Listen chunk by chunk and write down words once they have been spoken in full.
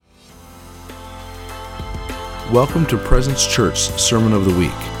Welcome to Presence Church Sermon of the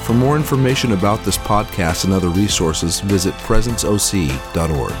Week. For more information about this podcast and other resources, visit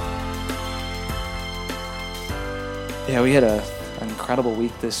presenceoc.org. Yeah, we had an incredible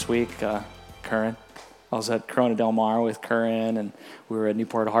week this week, Curran. I was at Corona Del Mar with Curran, and we were at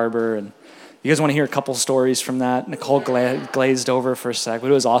Newport Harbor, and you guys want to hear a couple stories from that? Nicole glazed over for a sec, but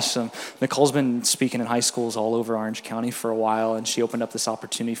it was awesome. Nicole's been speaking in high schools all over Orange County for a while, and she opened up this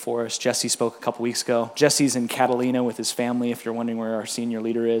opportunity for us. Jesse spoke a couple weeks ago. Jesse's in Catalina with his family, if you're wondering where our senior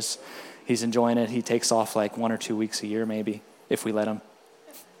leader is. He's enjoying it. He takes off like 1 or 2 weeks a year maybe, if we let him.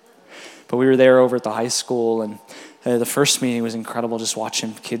 But we were there over at the high school, and the first meeting was incredible, just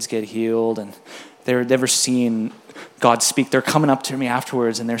watching kids get healed, and they've never seen God speak. They're coming up to me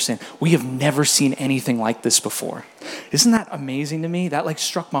afterwards and they're saying, we have never seen anything like this before. Isn't that amazing to me? That like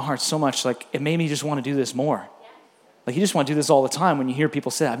struck my heart so much. Like it made me just want to do this more. Like you just want to do this all the time when you hear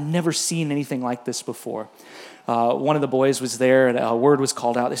people say, I've never seen anything like this before. One of the boys was there and a word was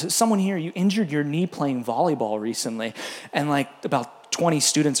called out. They said, someone here, you injured your knee playing volleyball recently. And like about 20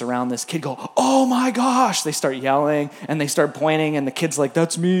 students around this kid go, oh my gosh. They start yelling and they start pointing and the kid's like,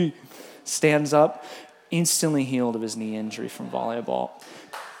 that's me. Stands up, instantly healed of his knee injury from volleyball.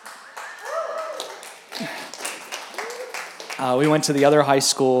 We went to the other high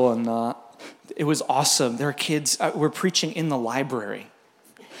school, and it was awesome. There are kids. We're preaching in the library.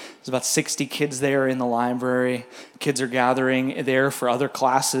 There's about 60 kids there in the library. Kids are gathering there for other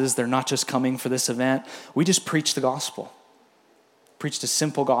classes. They're not just coming for this event. We just preached the gospel. Preached a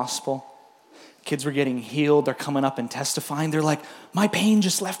simple gospel. Kids were getting healed. They're coming up and testifying. They're like, my pain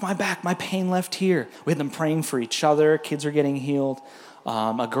just left my back. My pain left here. We had them praying for each other. Kids are getting healed.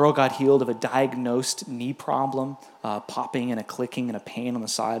 A girl got healed of a diagnosed knee problem, popping and a clicking and a pain on the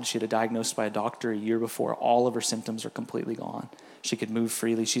side. She had it diagnosed by a doctor a year before. All of her symptoms are completely gone. She could move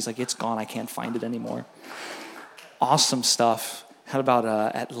freely. She's like, it's gone. I can't find it anymore. Awesome stuff. Had about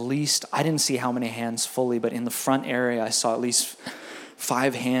at least, I didn't see how many hands fully, but in the front area, I saw at least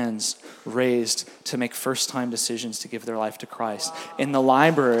 5 hands raised to make first-time decisions to give their life to Christ in the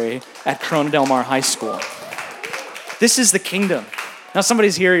library at Corona Del Mar High School. This is the kingdom. Now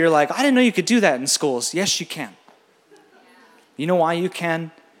somebody's here, you're like, I didn't know you could do that in schools. Yes, you can. You know why you can?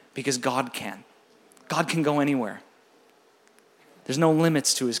 Because God can. God can go anywhere. There's no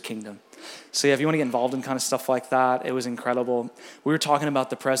limits to his kingdom. So yeah, if you want to get involved in kind of stuff like that, it was incredible. We were talking about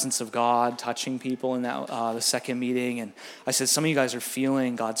the presence of God touching people in that the second meeting, and I said, some of you guys are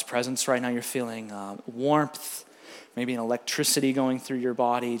feeling God's presence right now. You're feeling warmth, maybe an electricity going through your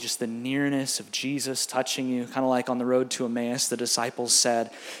body, just the nearness of Jesus touching you, kind of like on the road to Emmaus, the disciples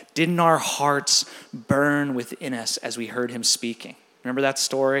said, didn't our hearts burn within us as we heard him speaking? Remember that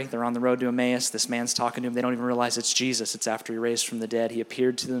story? They're on the road to Emmaus. This man's talking to him. They don't even realize it's Jesus. It's after he raised from the dead. He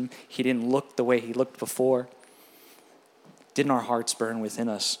appeared to them. He didn't look the way he looked before. Didn't our hearts burn within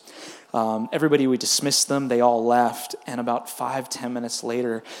us? Everybody, we dismissed them. They all left. And about 5-10 minutes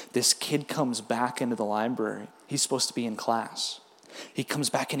later, this kid comes back into the library. He's supposed to be in class. He comes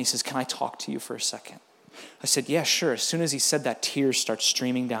back and he says, can I talk to you for a second? I said, yeah, sure. As soon as he said that, tears start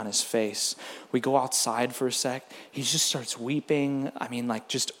streaming down his face. We go outside for a sec. He just starts weeping. I mean, like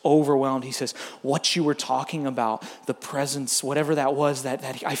just overwhelmed. He says, what you were talking about, the presence, whatever that was, that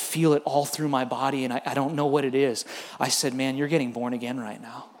I feel it all through my body and I don't know what it is. I said, man, you're getting born again right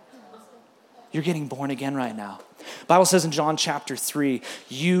now. You're getting born again right now. The Bible says in John chapter 3,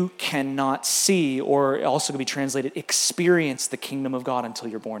 you cannot see, or also could be translated, experience the kingdom of God until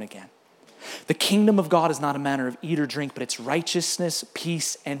you're born again. The kingdom of God is not a matter of eat or drink, but it's righteousness,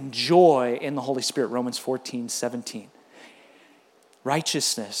 peace, and joy in the Holy Spirit. Romans 14:17.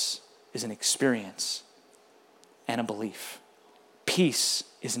 Righteousness is an experience and a belief. Peace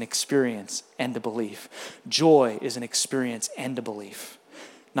is an experience and a belief. Joy is an experience and a belief.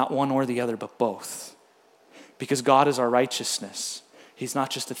 Not one or the other, but both. Because God is our righteousness. He's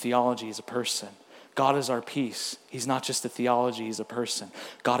not just a theology, he's a person. God is our peace. He's not just a theology, he's a person.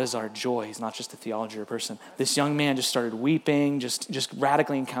 God is our joy. He's not just a theology or a person. This young man just started weeping, just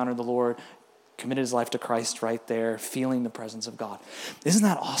radically encountered the Lord, committed his life to Christ right there, feeling the presence of God. Isn't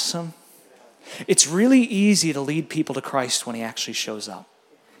that awesome? It's really easy to lead people to Christ when he actually shows up.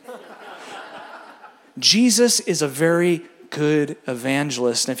 Jesus is a very good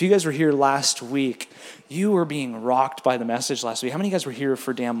evangelist. And if you guys were here last week, you were being rocked by the message last week. How many of you guys were here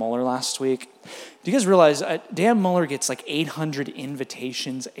for Dan Muller last week? Do you guys realize Dan Muller gets like 800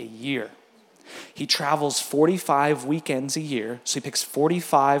 invitations a year? He travels 45 weekends a year, so he picks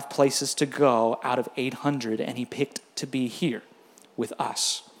 45 places to go out of 800, and he picked to be here with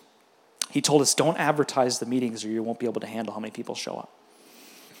us. He told us, don't advertise the meetings or you won't be able to handle how many people show up.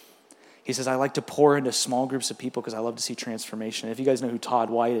 He says, I like to pour into small groups of people because I love to see transformation. If you guys know who Todd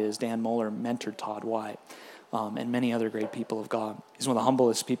White is, Dan Mohler mentored Todd White and many other great people of God. He's one of the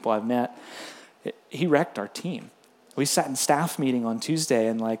humblest people I've met. He wrecked our team. We sat in staff meeting on Tuesday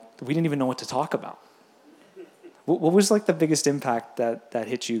and we didn't even know what to talk about. What was the biggest impact that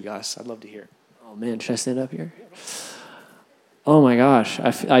hit you guys? I'd love to hear. Oh man, should I stand up here? Oh my gosh,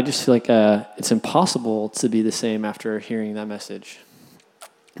 I just feel like it's impossible to be the same after hearing that message.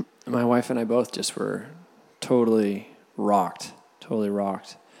 My wife and I both just were totally rocked.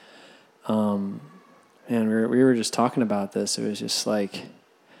 And we were just talking about this. It was just like,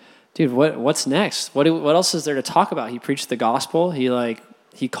 dude, what's next? What else is there to talk about? He preached the gospel.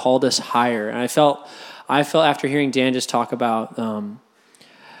 He called us higher. And I felt after hearing Dan just talk about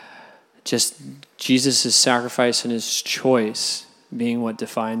just Jesus' sacrifice and his choice being what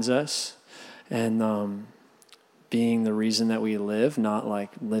defines us, and being the reason that we live, not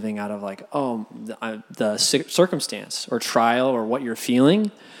living out of the circumstance or trial or what you're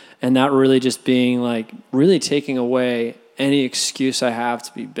feeling, and that really just being really taking away any excuse I have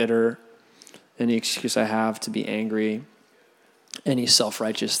to be bitter, any excuse I have to be angry, any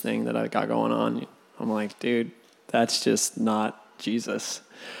self-righteous thing that I got going on. I'm like, dude, that's just not Jesus.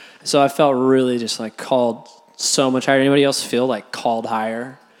 So I felt really just called so much higher. Anybody else feel called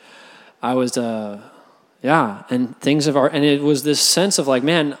higher? I was, and it was this sense of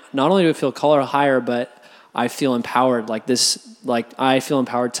man, not only do I feel called higher, but I feel empowered. I feel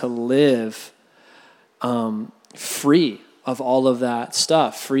empowered to live free of all of that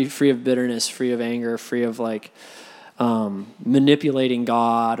stuff, free of bitterness, free of anger, free of manipulating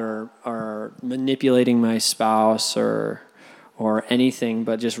God or manipulating my spouse or anything,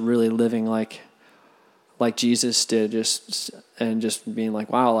 but just really living like Jesus did, just being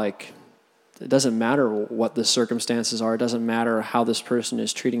wow, it doesn't matter what the circumstances are. It doesn't matter how this person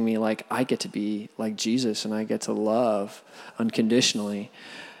is treating me. I get to be like Jesus, and I get to love unconditionally.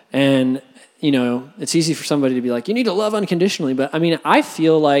 And it's easy for somebody to be you need to love unconditionally, but I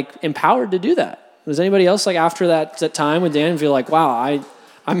feel empowered to do that. Does anybody else after that time with Dan feel wow,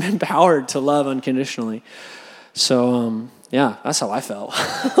 I'm empowered to love unconditionally? So yeah, that's how I felt.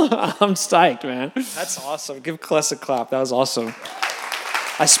 I'm psyched, man. That's awesome. Give Kless a clap. That was awesome.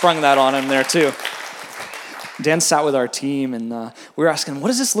 I sprung that on him there too. Dan sat with our team and we were asking, what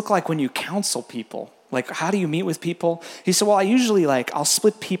does this look like when you counsel people? How do you meet with people? He said, well, I usually I'll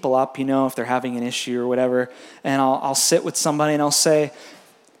split people up, if they're having an issue or whatever, and I'll sit with somebody and I'll say,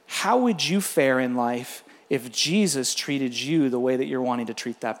 how would you fare in life if Jesus treated you the way that you're wanting to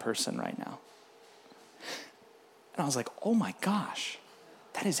treat that person right now? And I was like, oh my gosh,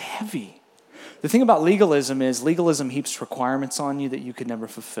 that is heavy. The thing about legalism is legalism heaps requirements on you that you could never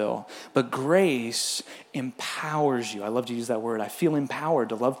fulfill. But grace empowers you. I love to use that word. I feel empowered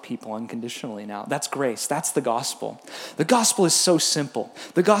to love people unconditionally now. That's grace. That's the gospel. The gospel is so simple.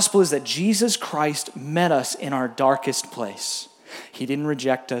 The gospel is that Jesus Christ met us in our darkest place. He didn't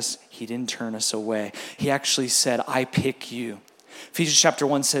reject us. He didn't turn us away. He actually said, I pick you. Ephesians chapter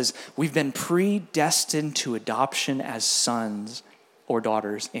 1 says, we've been predestined to adoption as sons or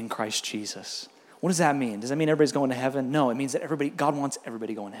daughters in Christ Jesus. What does that mean? Does that mean everybody's going to heaven? No, it means that God wants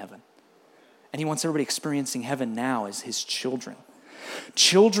everybody going to heaven. And he wants everybody experiencing heaven now as his children.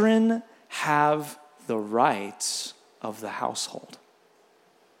 Children have the rights of the household.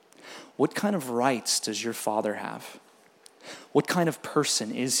 What kind of rights does your father have? What kind of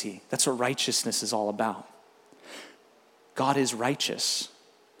person is he? That's what righteousness is all about. God is righteous,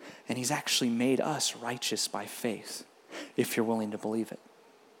 and he's actually made us righteous by faith, if you're willing to believe it.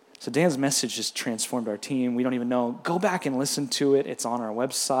 So Dan's message just transformed our team. We don't even know. Go back and listen to it. It's on our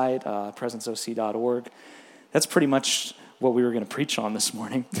website, presenceoc.org. That's pretty much what we were going to preach on this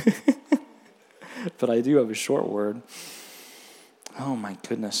morning. But I do have a short word. Oh my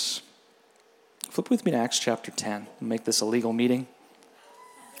goodness. Flip with me to Acts chapter 10. We'll make this a legal meeting.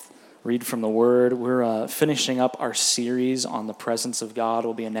 Read from the Word. We're finishing up our series on the presence of God.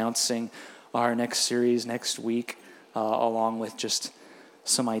 We'll be announcing our next series next week, along with just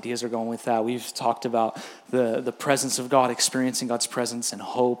some ideas are going with that. We've talked about the presence of God, experiencing God's presence and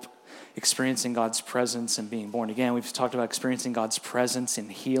hope, experiencing God's presence and being born again. We've talked about experiencing God's presence in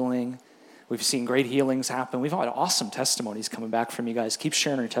healing. We've seen great healings happen. We've had awesome testimonies coming back from you guys. Keep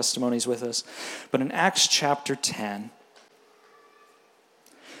sharing your testimonies with us. But in Acts chapter 10,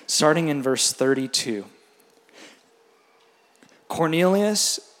 starting in verse 32,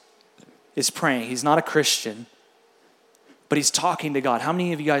 Cornelius is praying. He's not a Christian, but he's talking to God. How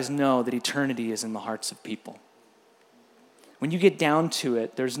many of you guys know that eternity is in the hearts of people? When you get down to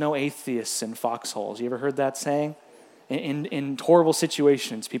it, there's no atheists in foxholes. You ever heard that saying? In horrible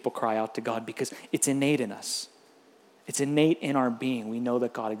situations, people cry out to God because it's innate in us. It's innate in our being. We know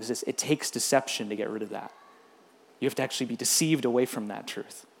that God exists. It takes deception to get rid of that. You have to actually be deceived away from that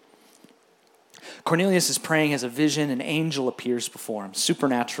truth. Cornelius is praying, has a vision, an angel appears before him,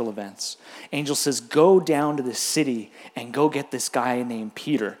 supernatural events. Angel says, go down to the city and go get this guy named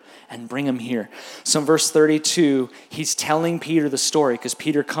Peter and bring him here. So in verse 32, he's telling Peter the story because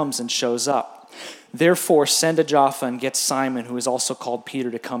Peter comes and shows up. Therefore, send to Joppa and get Simon, who is also called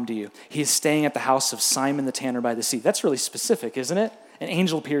Peter, to come to you. He is staying at the house of Simon the tanner by the sea. That's really specific, isn't it? An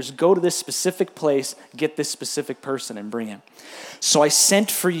angel appears, go to this specific place, get this specific person and bring him. So I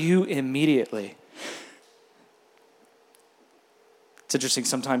sent for you immediately. It's interesting,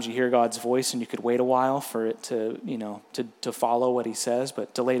 sometimes you hear God's voice and you could wait a while for it to, to follow what he says,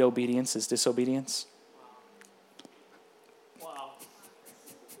 but delayed obedience is disobedience. Wow.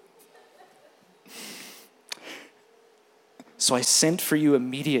 So I sent for you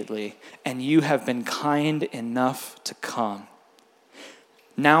immediately, and you have been kind enough to come.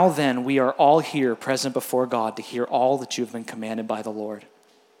 Now then, we are all here present before God to hear all that you have been commanded by the Lord.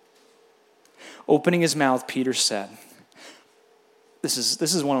 Opening his mouth, Peter said, This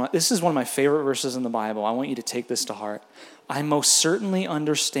is one of my favorite verses in the Bible. I want you to take this to heart. I most certainly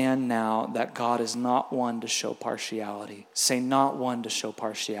understand now that God is not one to show partiality. Say, not one to show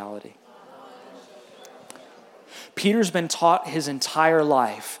partiality. Peter's been taught his entire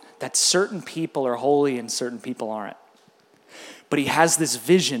life that certain people are holy and certain people aren't. But he has this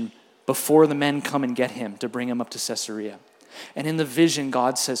vision before the men come and get him to bring him up to Caesarea. And in the vision,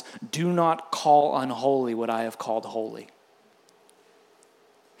 God says, do not call unholy what I have called holy.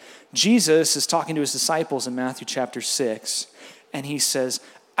 Jesus is talking to his disciples in Matthew chapter 6, and he says,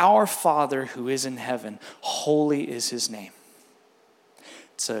 our Father who is in heaven, holy is his name.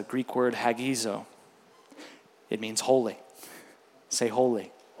 It's a Greek word, hagizo. It means holy. Say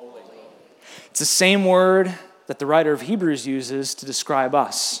holy. Holy. It's the same word that the writer of Hebrews uses to describe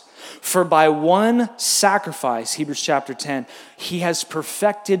us. For by one sacrifice, Hebrews chapter 10, he has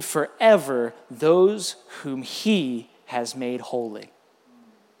perfected forever those whom he has made holy.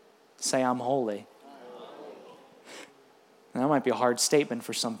 Say, I'm holy. Now, that might be a hard statement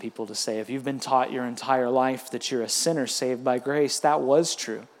for some people to say. If you've been taught your entire life that you're a sinner saved by grace, that was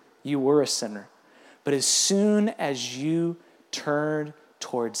true. You were a sinner. But as soon as you turned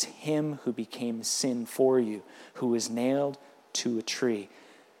towards him who became sin for you, who was nailed to a tree,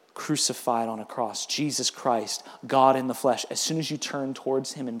 crucified on a cross, Jesus Christ, God in the flesh, as soon as you turned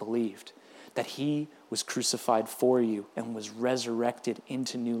towards him and believed that he was crucified for you and was resurrected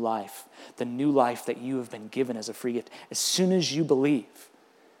into new life, the new life that you have been given as a free gift, as soon as you believe,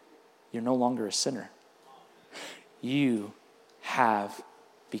 you're no longer a sinner. You have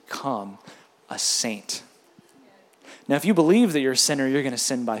become a saint. Now, if you believe that you're a sinner, you're going to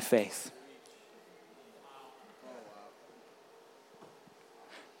sin by faith.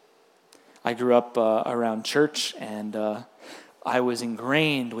 I grew up around church, and I was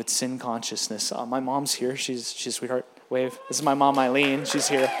ingrained with sin consciousness. My mom's here. She's a sweetheart. Wave. This is my mom, Eileen. She's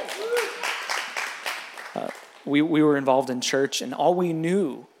here. We were involved in church, and all we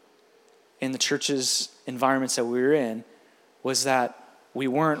knew in the church's environments that we were in was that we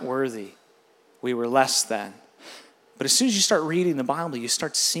weren't worthy. We were less than. But as soon as you start reading the Bible, you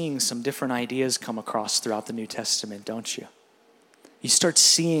start seeing some different ideas come across throughout the New Testament, don't you? You start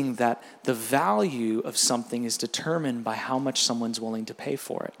seeing that the value of something is determined by how much someone's willing to pay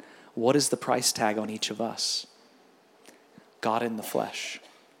for it. What is the price tag on each of us? God in the flesh,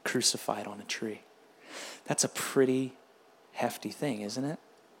 crucified on a tree. That's a pretty hefty thing, isn't it?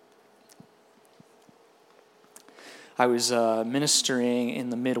 I was ministering in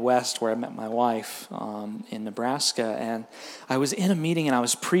the Midwest where I met my wife in Nebraska, and I was in a meeting and I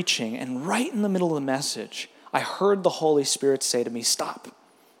was preaching, and right in the middle of the message, I heard the Holy Spirit say to me, stop.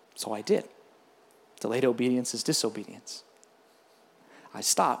 So I did. Delayed obedience is disobedience. I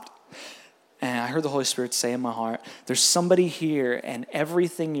stopped. And I heard the Holy Spirit say in my heart, there's somebody here, and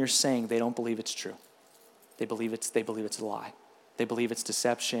everything you're saying, they don't believe it's true. They believe it's a lie. They believe it's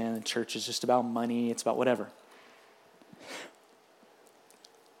deception. The church is just about money. It's about whatever.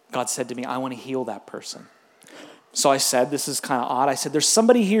 God said to me, I want to heal that person. So I said, this is kind of odd. I said, there's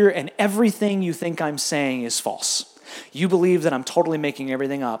somebody here and everything you think I'm saying is false. You believe that I'm totally making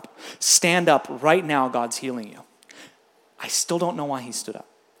everything up. Stand up right now, God's healing you. I still don't know why he stood up.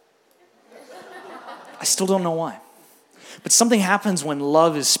 I still don't know why. But something happens when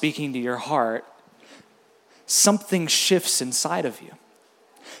love is speaking to your heart. Something shifts inside of you.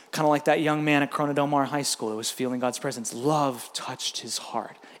 Kind of like that young man at Corona Del Mar High School that was feeling God's presence. Love touched his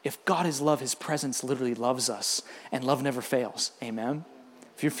heart. If God is love, his presence literally loves us, and love never fails. Amen?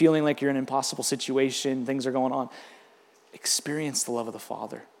 If you're feeling like you're in an impossible situation, things are going on, experience the love of the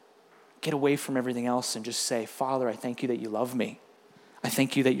Father. Get away from everything else and just say, Father, I thank you that you love me. I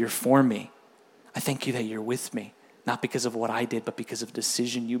thank you that you're for me. I thank you that you're with me, not because of what I did, but because of a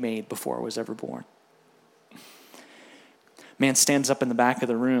decision you made before I was ever born. Man stands up in the back of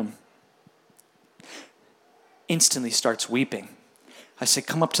the room, instantly starts weeping. I say,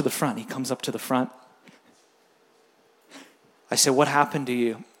 come up to the front. He comes up to the front. I say, what happened to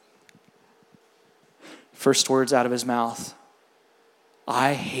you? First words out of his mouth,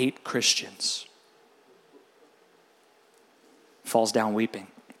 I hate Christians. Falls down weeping.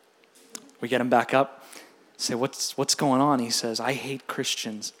 We get him back up. Say, what's going on? He says, I hate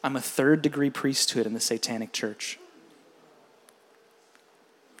Christians. I'm a 3rd-degree priesthood in the Satanic Church.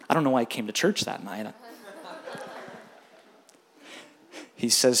 I don't know why I came to church that night. He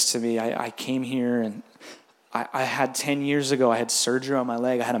says to me, I came here and I had 10 years ago, I had surgery on my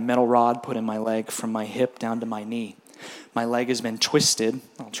leg. I had a metal rod put in my leg from my hip down to my knee. My leg has been twisted.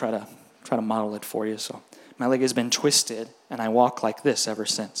 I'll try to model it for you. So my leg has been twisted, and I walk like this ever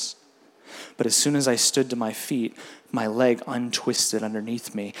since. But as soon as I stood to my feet, my leg untwisted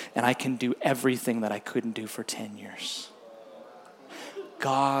underneath me, and I can do everything that I couldn't do for 10 years.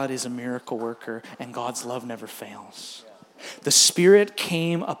 God is a miracle worker, and God's love never fails. The Spirit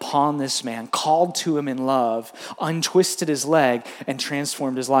came upon this man, called to him in love, untwisted his leg, and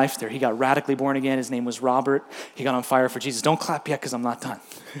transformed his life there. He got radically born again. His name was Robert. He got on fire for Jesus. Don't clap yet because I'm not done.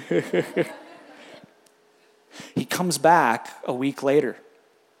 He comes back a week later.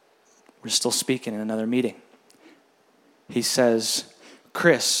 We're still speaking in another meeting. He says,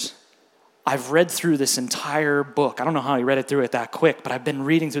 Chris, I've read through this entire book. I don't know how he read it through it that quick, but I've been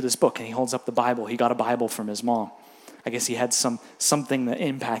reading through this book. And he holds up the Bible. He got a Bible from his mom. I guess he had something that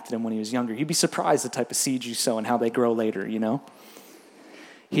impacted him when he was younger. You'd be surprised the type of seeds you sow and how they grow later, you know?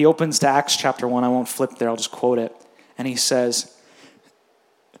 He opens to Acts chapter 1. I won't flip there. I'll just quote it. And he says,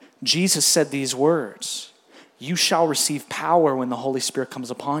 Jesus said these words, you shall receive power when the Holy Spirit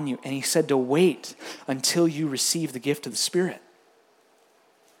comes upon you. And he said to wait until you receive the gift of the Spirit.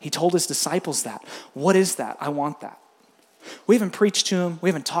 He told his disciples that. What is that? I want that. We haven't preached to him. We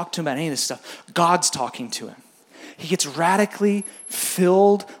haven't talked to him about any of this stuff. God's talking to him. He gets radically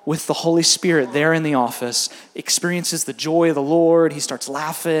filled with the Holy Spirit there in the office, experiences the joy of the Lord. He starts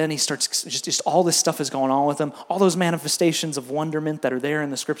laughing. He starts, just all this stuff is going on with him. All those manifestations of wonderment that are there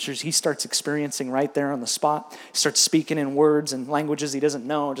in the scriptures, he starts experiencing right there on the spot. He starts speaking in words and languages he doesn't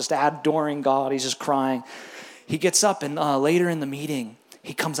know, just adoring God. He's just crying. He gets up and later in the meeting,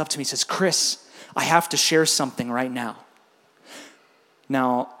 he comes up to me and says, Chris, I have to share something right now.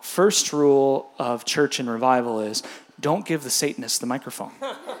 Now, first rule of church and revival is don't give the Satanist the microphone.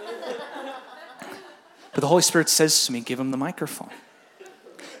 But the Holy Spirit says to me, give him the microphone.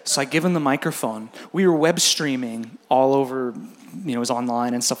 So I give him the microphone. We were web streaming all over, it was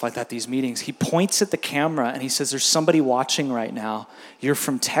online and stuff like that, these meetings. He points at the camera and he says, there's somebody watching right now. You're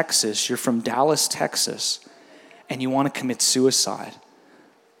from Texas. You're from Dallas, Texas. And you want to commit suicide.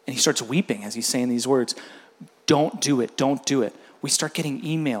 And he starts weeping as he's saying these words. Don't do it. Don't do it. We start getting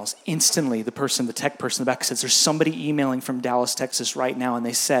emails instantly. The tech person in the back says, there's somebody emailing from Dallas, Texas right now. And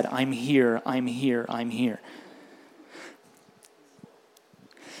they said, I'm here, I'm here, I'm here.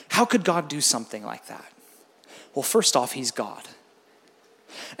 How could God do something like that? Well, first off, he's God.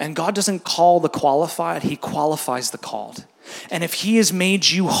 And God doesn't call the qualified, he qualifies the called. And if he has made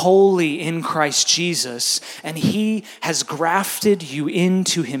you holy in Christ Jesus, and he has grafted you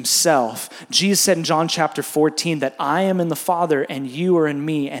into himself, Jesus said in John chapter 14 that I am in the Father and you are in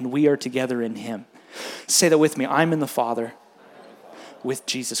me and we are together in him. Say that with me. I'm in the Father with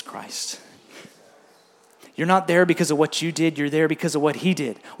Jesus Christ. You're not there because of what you did. You're there because of what he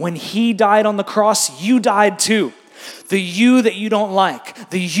did. When he died on the cross, you died too. The you that you don't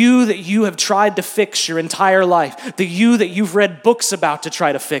like, the you that you have tried to fix your entire life, the you that you've read books about to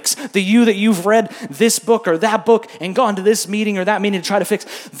try to fix, the you that you've read this book or that book and gone to this meeting or that meeting to try to fix,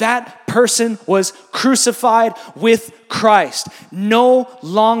 that person was crucified with Christ, no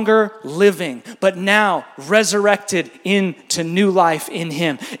longer living, but now resurrected into new life in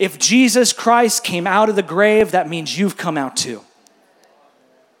him. If Jesus Christ came out of the grave, that means you've come out too.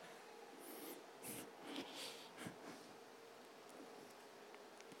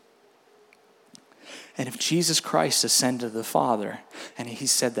 And if Jesus Christ ascended to the Father and he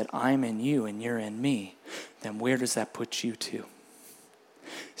said that I'm in you and you're in me, then where does that put you to?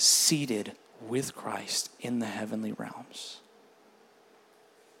 Seated with Christ in the heavenly realms.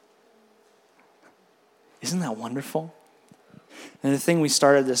 Isn't that wonderful? And the thing we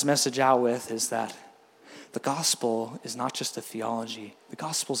started this message out with is that the gospel is not just a theology. The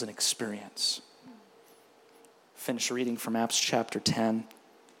gospel is an experience. Finish reading from Acts chapter 10.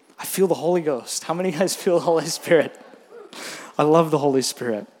 I feel the Holy Ghost. How many of you guys feel the Holy Spirit? I love the Holy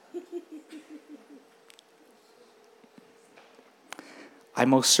Spirit. I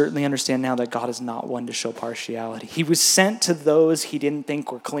most certainly understand now that God is not one to show partiality. He was sent to those he didn't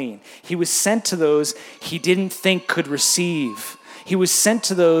think were clean. He was sent to those he didn't think could receive. He was sent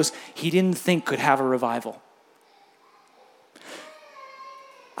to those he didn't think could have a revival.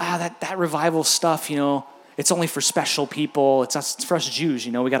 That revival stuff, it's only for special people. It's for us Jews,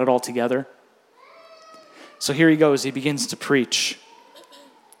 we got it all together. So here he goes. He begins to preach.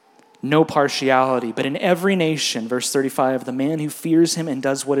 No partiality, but in every nation, verse 35, the man who fears him and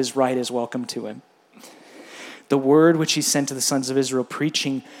does what is right is welcome to him. The word which he sent to the sons of Israel,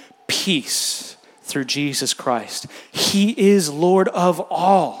 preaching peace through Jesus Christ. He is Lord of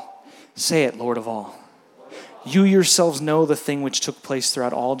all. Say it, Lord of all. You yourselves know the thing which took place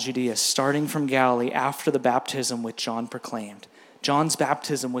throughout all Judea, starting from Galilee after the baptism which John proclaimed. John's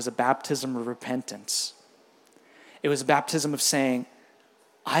baptism was a baptism of repentance. It was a baptism of saying,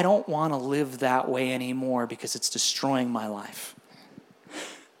 I don't want to live that way anymore because it's destroying my life.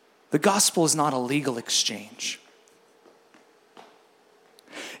 The gospel is not a legal exchange.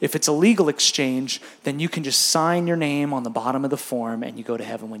 If it's a legal exchange, then you can just sign your name on the bottom of the form and you go to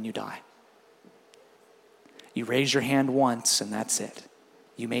heaven when you die. You raise your hand once and that's it.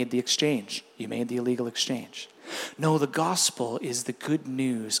 You made the exchange. You made the illegal exchange. No, the gospel is the good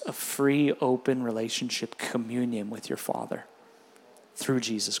news of free, open relationship communion with your Father through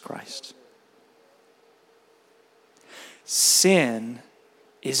Jesus Christ. Sin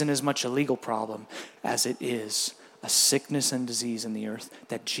isn't as much a legal problem as it is a sickness and disease in the earth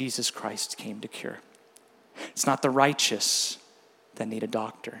that Jesus Christ came to cure. It's not the righteous that need a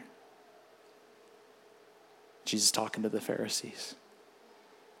doctor. Jesus talking to the Pharisees.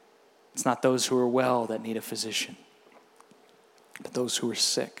 It's not those who are well that need a physician, but those who are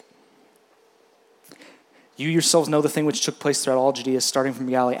sick. You yourselves know the thing which took place throughout all Judea, starting from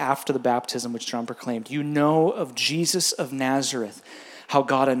Galilee after the baptism which John proclaimed. You know of Jesus of Nazareth, how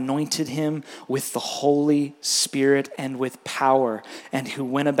God anointed him with the Holy Spirit and with power, and who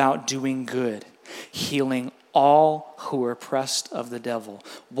went about doing good, healing all who were oppressed of the devil.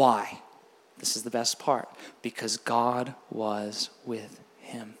 Why? This is the best part. Because God was with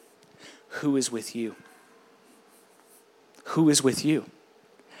him. Who is with you? Who is with you?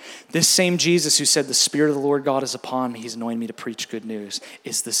 This same Jesus who said, the Spirit of the Lord God is upon me, he's anointed me to preach good news,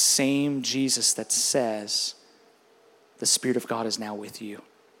 is the same Jesus that says, the Spirit of God is now with you.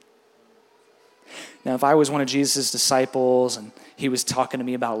 Now, if I was one of Jesus' disciples and he was talking to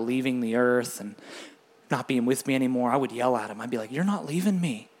me about leaving the earth and not being with me anymore, I would yell at him. I'd be like, you're not leaving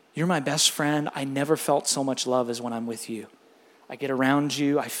me. You're my best friend. I never felt so much love as when I'm with you. I get around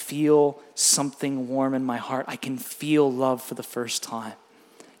you. I feel something warm in my heart. I can feel love for the first time.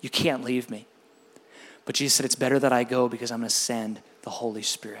 You can't leave me. But Jesus said, it's better that I go because I'm going to send the Holy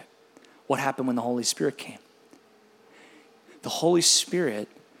Spirit. What happened when the Holy Spirit came? The Holy Spirit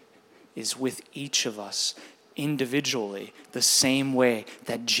is with each of us individually the same way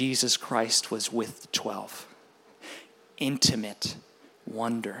that Jesus Christ was with the 12. Intimate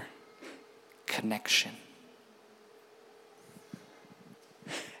wonder, connection.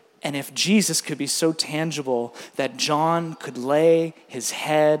 And if Jesus could be so tangible that John could lay his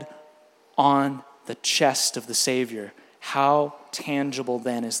head on the chest of the Savior, how tangible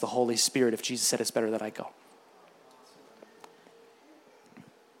then is the Holy Spirit if Jesus said it's better that I go?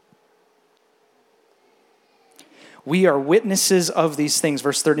 We are witnesses of these things.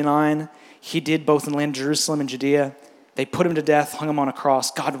 Verse 39, he did both in the land of Jerusalem and Judea. They put him to death, hung him on a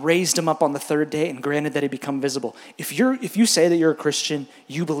cross. God raised him up on the third day and granted that he become visible. If you say that you're a Christian,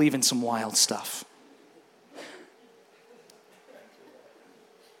 you believe in some wild stuff.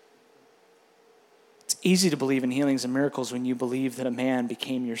 It's easy to believe in healings and miracles when you believe that a man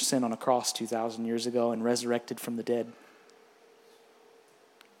became your sin on a cross 2,000 years ago and resurrected from the dead.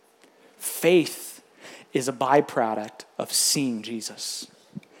 Faith is a byproduct of seeing Jesus.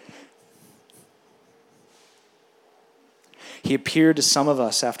 He appeared to some of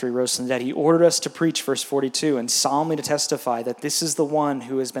us after he rose from the dead. He ordered us to preach, verse 42, and solemnly to testify that this is the one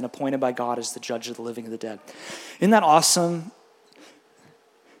who has been appointed by God as the judge of the living and the dead. Isn't that awesome?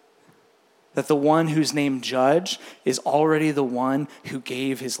 That the one who's named judge is already the one who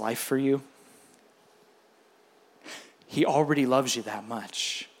gave his life for you. He already loves you that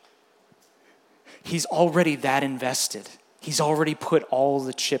much. He's already that invested. He's already put all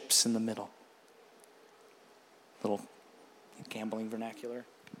the chips in the middle. Little gambling vernacular.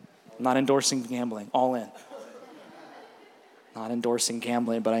 I'm not endorsing gambling, all in. Not endorsing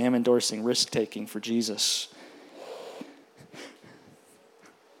gambling, but I am endorsing risk-taking for Jesus.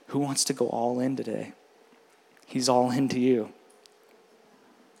 Who wants to go all in today? He's all into you.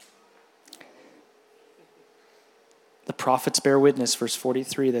 The prophets bear witness, verse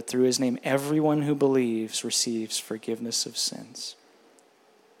 43, that through his name everyone who believes receives forgiveness of sins.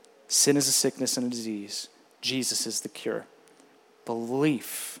 Sin is a sickness and a disease. Jesus is the cure.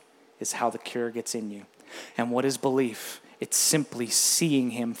 Belief is how the cure gets in you. And what is belief? It's simply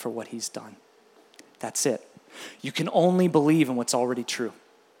seeing him for what he's done. That's it. You can only believe in what's already true.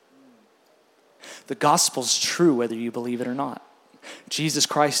 The gospel's true whether you believe it or not. Jesus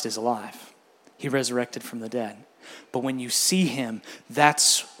Christ is alive. He resurrected from the dead. But when you see him,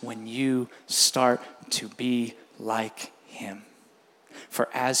 that's when you start to be like him. For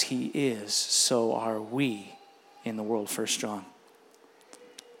as he is, so are we in the world, 1 John.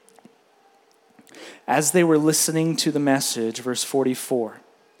 As they were listening to the message, verse 44,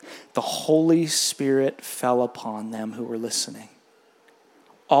 the Holy Spirit fell upon them who were listening.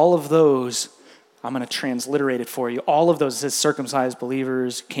 All of those, I'm going to transliterate it for you. All of those, as circumcised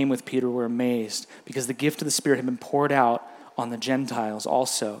believers came with Peter, were amazed because the gift of the Spirit had been poured out on the Gentiles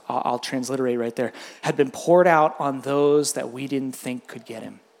also. I'll transliterate right there. Had been poured out on those that we didn't think could get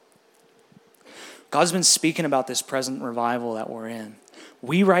him. God's been speaking about this present revival that we're in.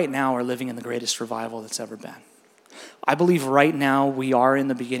 We right now are living in the greatest revival that's ever been. I believe right now we are in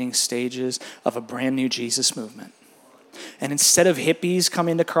the beginning stages of a brand new Jesus movement. And instead of hippies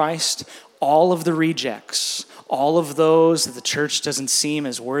coming to Christ, all of the rejects, all of those that the church doesn't seem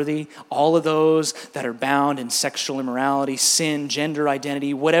as worthy, all of those that are bound in sexual immorality, sin, gender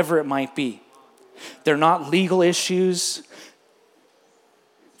identity, whatever it might be. They're not legal issues.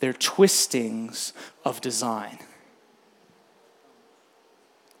 They're twistings of design.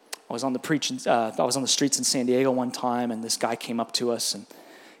 I was on the streets in San Diego one time, and this guy came up to us, and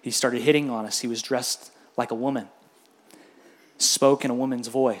he started hitting on us. He was dressed like a woman, spoke in a woman's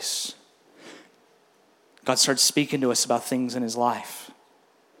voice. God started speaking to us about things in his life.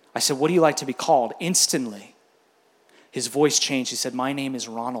 I said, "What do you like to be called?" Instantly, his voice changed. He said, "My name is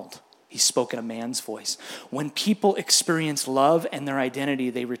Ronald." He spoke in a man's voice. When people experience love and their identity,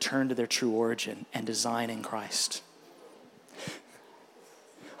 they return to their true origin and design in Christ.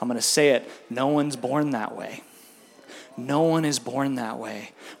 I'm going to say it. No one's born that way. No one is born that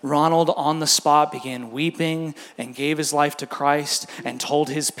way. Ronald, on the spot, began weeping and gave his life to Christ and told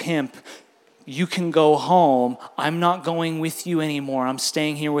his pimp, "You can go home. I'm not going with you anymore. I'm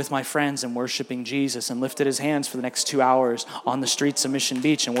staying here with my friends and worshiping Jesus," and lifted his hands for the next 2 hours on the streets of Mission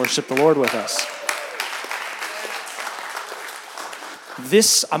Beach and worshiped the Lord with us.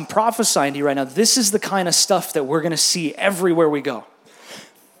 This, I'm prophesying to you right now, this is the kind of stuff that we're going to see everywhere we go.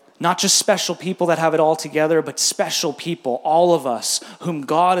 Not just special people that have it all together, but special people, all of us, whom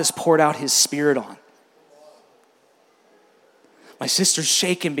God has poured out his Spirit on. My sister's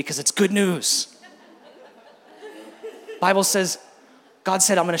shaking because it's good news. Bible says, God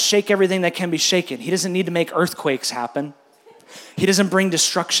said, "I'm going to shake everything that can be shaken." He doesn't need to make earthquakes happen. He doesn't bring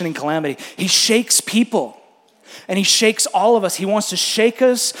destruction and calamity. He shakes people. And he shakes all of us. He wants to shake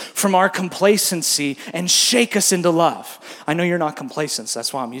us from our complacency and shake us into love. I know you're not complacent, so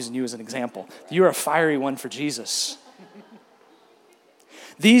that's why I'm using you as an example. You're a fiery one for Jesus.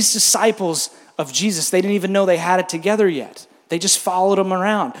 These disciples of Jesus, they didn't even know they had it together yet. They just followed him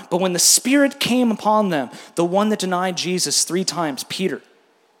around. But when the Spirit came upon them, the one that denied Jesus 3 times, Peter,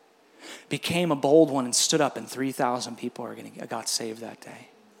 became a bold one and stood up, and 3,000 people got saved that day.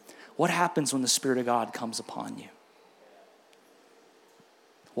 What happens when the Spirit of God comes upon you?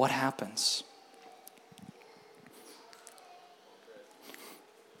 What happens?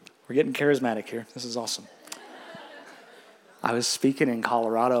 We're getting charismatic here. This is awesome. I was speaking in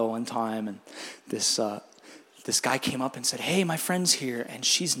Colorado one time, and this guy came up and said, "Hey, my friend's here, and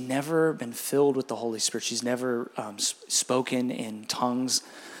she's never been filled with the Holy Spirit. She's never spoken in tongues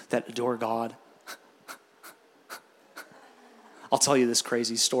that adore God." I'll tell you this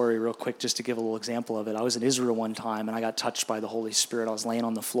crazy story real quick just to give a little example of it. I was in Israel one time, and I got touched by the Holy Spirit. I was laying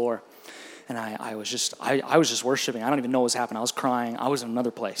on the floor, and I was just worshiping. I don't even know what was happening. I was crying. I was in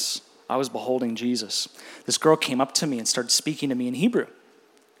another place. I was beholding Jesus. This girl came up to me and started speaking to me in Hebrew,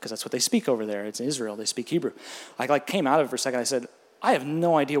 because that's what they speak over there. It's in Israel. They speak Hebrew. I came out of it for a second. I said, "I have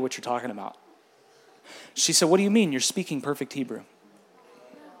no idea what you're talking about." She said, "What do you mean? You're speaking perfect Hebrew."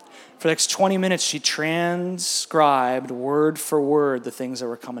 For the next 20 minutes, she transcribed word for word the things that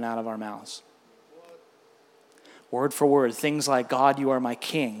were coming out of our mouths. Word for word. Things like, "God, you are my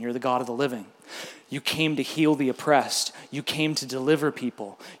king. You're the God of the living. You came to heal the oppressed. You came to deliver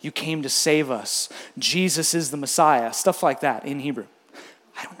people. You came to save us. Jesus is the Messiah. Stuff like that in Hebrew.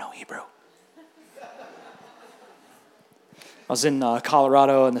 I don't know Hebrew. I was in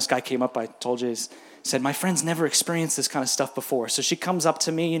Colorado, and this guy came up, I told you, said, my friend's never experienced this kind of stuff before. So she comes up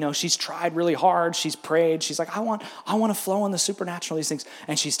to me, she's tried really hard. She's prayed. She's like, I want to flow in the supernatural, these things.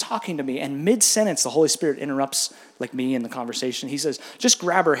 And she's talking to me. And mid-sentence, the Holy Spirit interrupts like me in the conversation. He says, just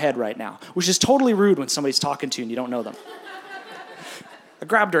grab her head right now, which is totally rude when somebody's talking to you and you don't know them. I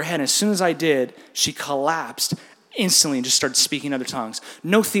grabbed her head. And as soon as I did, she collapsed instantly and just started speaking other tongues.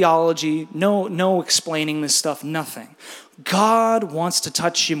 No theology, no explaining this stuff, nothing. God wants to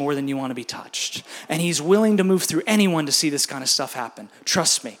touch you more than you want to be touched. And he's willing to move through anyone to see this kind of stuff happen.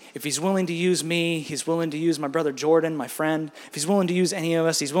 Trust me. If he's willing to use me, he's willing to use my brother Jordan, my friend. If he's willing to use any of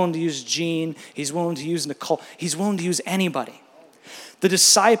us, he's willing to use Gene. He's willing to use Nicole. He's willing to use anybody. The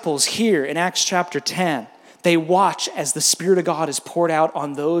disciples here in Acts chapter 10, they watch as the Spirit of God is poured out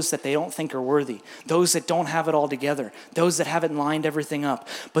on those that they don't think are worthy, those that don't have it all together, those that haven't lined everything up.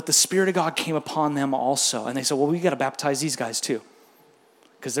 But the Spirit of God came upon them also. And they said, well, we got to baptize these guys too,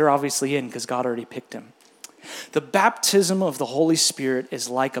 because they're obviously in because God already picked them. The baptism of the Holy Spirit is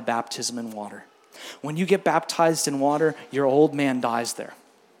like a baptism in water. When you get baptized in water, your old man dies there.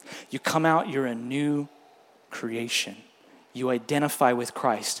 You come out, you're a new creation. You identify with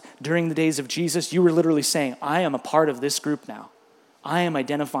Christ. During the days of Jesus, you were literally saying, I am a part of this group now. I am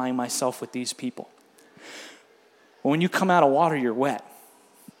identifying myself with these people. When you come out of water, you're wet.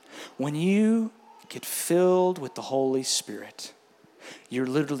 When you get filled with the Holy Spirit, you're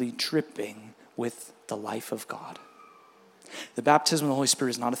literally dripping with the life of God. The baptism of the Holy Spirit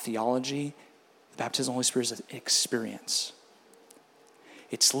is not a theology. The baptism of the Holy Spirit is an experience.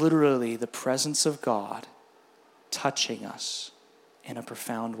 It's literally the presence of God touching us in a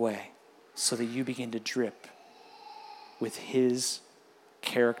profound way so that you begin to drip with his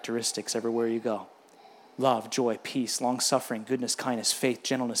characteristics everywhere you go. Love, joy, peace, long-suffering, goodness, kindness, faith,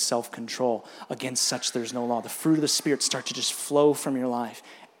 gentleness, self-control. Against such there's no law. The fruit of the Spirit start to just flow from your life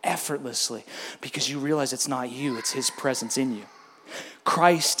effortlessly because you realize it's not you, it's his presence in you.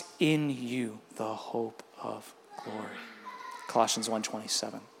 Christ in you, the hope of glory. Colossians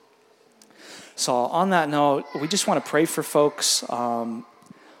 1:27. So on that note, we just want to pray for folks. I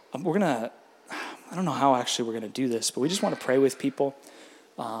don't know how actually we're going to do this, but we just want to pray with people.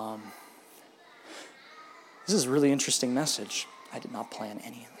 This is a really interesting message. I did not plan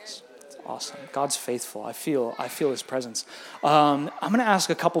any of this. It's awesome. God's faithful. I feel his presence. I'm going to ask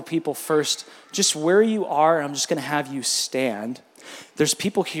a couple people first, just where you are. I'm just going to have you stand. There's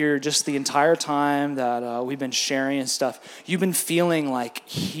people here just the entire time that we've been sharing and stuff. You've been feeling like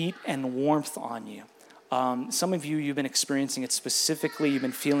heat and warmth on you. Some of you, you've been experiencing it specifically. You've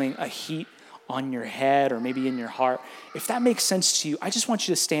been feeling a heat on your head or maybe in your heart. If that makes sense to you, I just want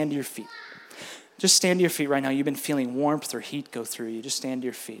you to stand to your feet. Just stand to your feet right now. You've been feeling warmth or heat go through you. Just stand to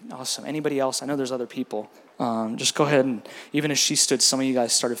your feet. Awesome. Anybody else? I know there's other people. Just go ahead and even as she stood, some of you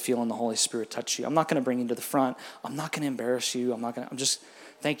guys started feeling the Holy Spirit touch you. I'm not going to bring you to the front. I'm not going to embarrass you. I'm just,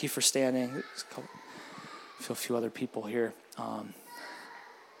 thank you for standing. I feel a few other people here.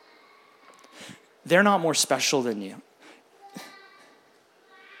 They're not more special than you.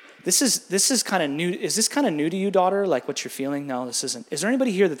 This is kind of new. Is this kind of new to you, daughter? Like what you're feeling? No, this isn't. Is there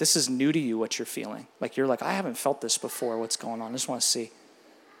anybody here that this is new to you, what you're feeling? Like you're like, I haven't felt this before. What's going on? I just want to see.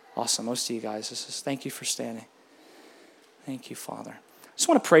 Awesome. Most of you guys, thank you for standing. Thank you, Father. I just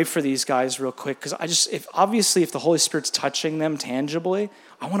want to pray for these guys real quick because if the Holy Spirit's touching them tangibly,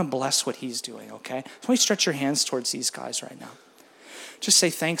 I want to bless what he's doing, okay? So why don't you stretch your hands towards these guys right now. Just say,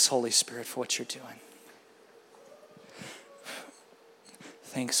 thanks, Holy Spirit, for what you're doing.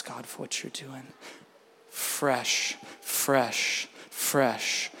 Thanks, God, for what you're doing. Fresh, fresh,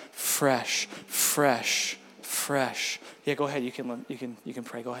 fresh, fresh, fresh, fresh. Yeah, go ahead. You can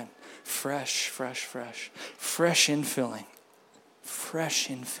pray. Go ahead. Fresh, fresh, fresh. Fresh infilling. Fresh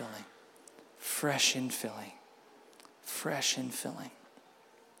infilling. Fresh infilling. Fresh infilling.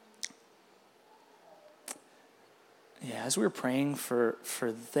 Yeah, as we were praying for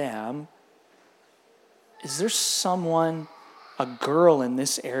them, is there someone, a girl in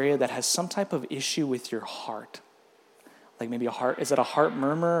this area that has some type of issue with your heart? Like maybe a heart, is it a heart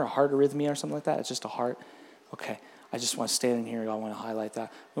murmur, a heart arrhythmia or something like that? It's just a heart? Okay. I just want to stand in here. I want to highlight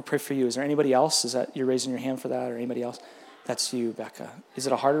that. We'll pray for you. Is there anybody else? Is that you're raising your hand for that or anybody else? That's you, Becca. Is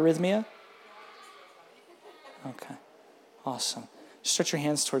it a heart arrhythmia? Okay. Awesome. Just stretch your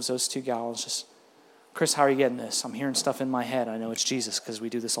hands towards those two gals. Just, Chris, how are you getting this? I'm hearing stuff in my head. I know it's Jesus because we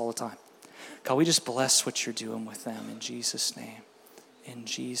do this all the time. God, we just bless what you're doing with them in Jesus' name. In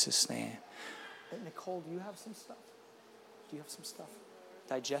Jesus' name. Nicole, do you have some stuff? Do you have some stuff?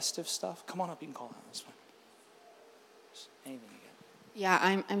 Digestive stuff? Come on up, you can call out. That's fine. Just anything you get.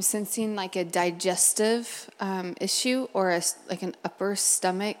 Yeah, I'm sensing like a digestive issue or like an upper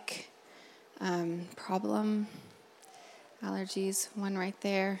stomach problem. Allergies, one right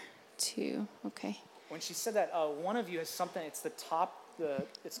there, 2, okay. When she said that, one of you has something, it's the top,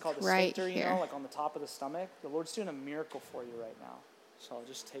 it's called the Right sphincter, here. like on the top of the stomach. The Lord's doing a miracle for you right now. So I'll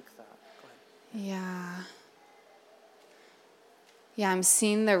just take that. Go ahead. Yeah. Yeah, I'm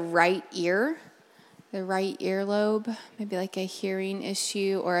seeing the right ear earlobe, maybe like a hearing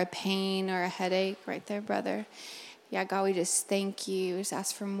issue or a pain or a headache right there, brother. Yeah, God, we just thank you. We just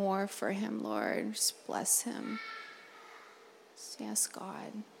ask for more for him, Lord. Just bless him. Yes,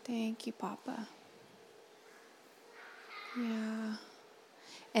 God. Thank you, Papa. Yeah.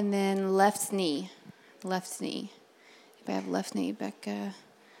 And then left knee. If I have left knee, Becca.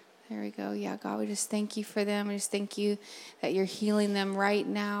 There we go. Yeah, God, we just thank you for them. We just thank you that you're healing them right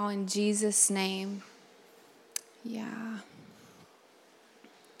now in Jesus' name. Yeah.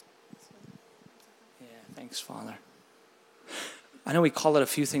 Yeah, thanks, Father. I know we call it a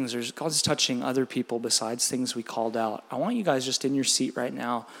few things. God's touching other people besides things we called out. I want you guys just in your seat right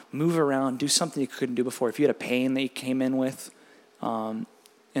now, move around, do something you couldn't do before. If you had a pain that you came in with, in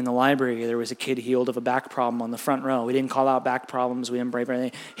the library, there was a kid healed of a back problem on the front row. We didn't call out back problems. We didn't brave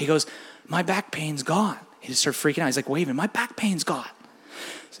anything. He goes, my back pain's gone. He just started freaking out. He's like, waving, my back pain's gone.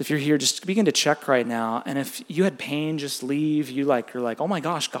 So if you're here, just begin to check right now. And if you had pain, just leave. You're like, oh my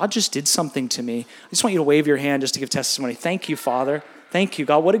gosh, God just did something to me. I just want you to wave your hand just to give testimony. Thank you, Father. Thank you,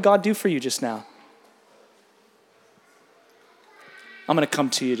 God. What did God do for you just now? I'm going to come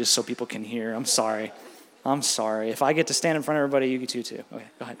to you just so people can hear. I'm sorry. If I get to stand in front of everybody, you get to too. Okay,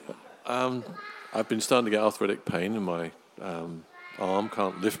 go ahead. I've been starting to get arthritic pain in my arm,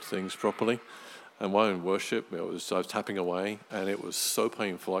 can't lift things properly. And while in worship, I was tapping away, and it was so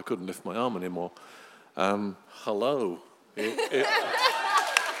painful I couldn't lift my arm anymore. Hello.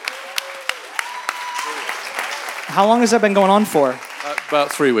 How long has that been going on for?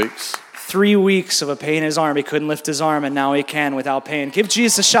 About 3 weeks. 3 weeks of a pain in his arm. He couldn't lift his arm, and now he can without pain. Give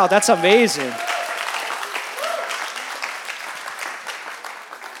Jesus a shout. That's amazing.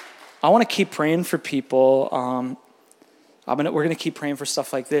 I want to keep praying for people. We're going to keep praying for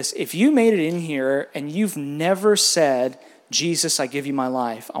stuff like this. If you made it in here and you've never said, Jesus, I give you my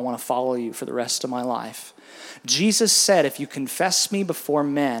life. I want to follow you for the rest of my life. Jesus said, if you confess me before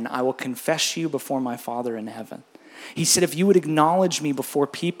men, I will confess you before my Father in heaven. He said, if you would acknowledge me before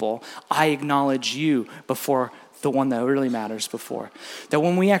people, I acknowledge you before the one that really matters before. That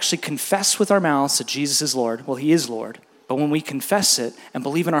when we actually confess with our mouths that Jesus is Lord, well, he is Lord. But when we confess it and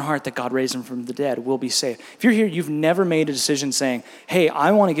believe in our heart that God raised him from the dead, we'll be saved. If you're here, you've never made a decision saying, hey,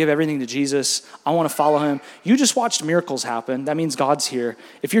 I want to give everything to Jesus. I want to follow him. You just watched miracles happen. That means God's here.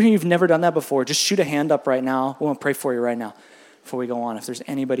 If you're here, you've never done that before, just shoot a hand up right now. We want to pray for you right now before we go on. If there's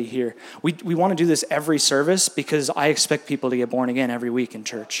anybody here. We want to do this every service because I expect people to get born again every week in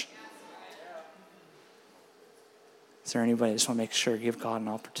church. Is there anybody? I just want to make sure, give God an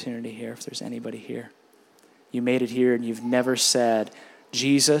opportunity here if there's anybody here. You made it here and you've never said,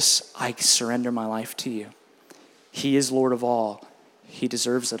 Jesus, I surrender my life to you. He is Lord of all. He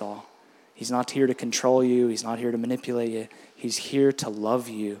deserves it all. He's not here to control you. He's not here to manipulate you. He's here to love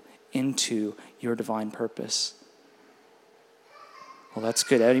you into your divine purpose. Well, that's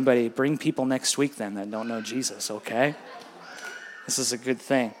good. Anybody, bring people next week then that don't know Jesus, okay? This is a good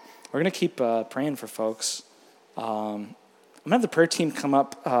thing. We're going to keep praying for folks. I'm going to have the prayer team come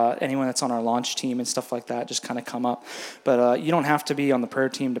up, anyone that's on our launch team and stuff like that, just kind of come up. But you don't have to be on the prayer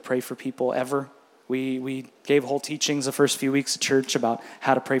team to pray for people ever. We gave whole teachings the first few weeks of church about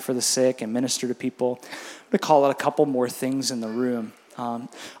how to pray for the sick and minister to people. I'm going to call out a couple more things in the room.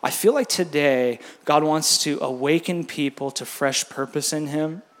 I feel like today God wants to awaken people to fresh purpose in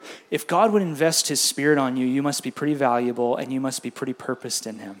him. If God would invest his spirit on you, you must be pretty valuable and you must be pretty purposed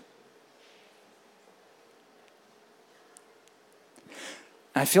in him.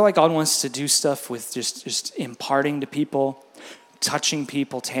 I feel like God wants to do stuff with just imparting to people, touching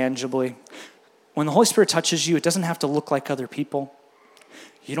people tangibly. When the Holy Spirit touches you, it doesn't have to look like other people.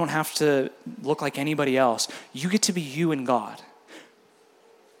 You don't have to look like anybody else. You get to be you and God.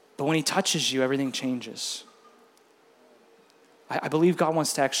 But when he touches you, everything changes. I believe God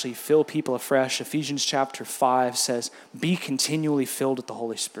wants to actually fill people afresh. Ephesians chapter 5 says, be continually filled with the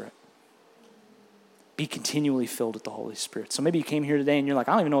Holy Spirit. Be continually filled with the Holy Spirit. So maybe you came here today and you're like,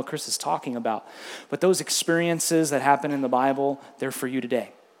 I don't even know what Chris is talking about. But those experiences that happen in the Bible, they're for you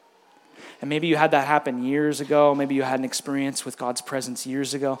today. And maybe you had that happen years ago. Maybe you had an experience with God's presence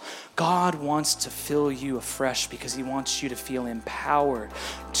years ago. God wants to fill you afresh because he wants you to feel empowered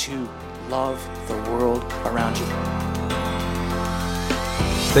to love the world around you.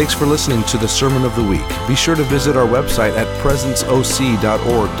 Thanks for listening to the Sermon of the Week. Be sure to visit our website at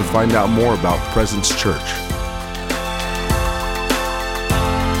presenceoc.org to find out more about Presence Church.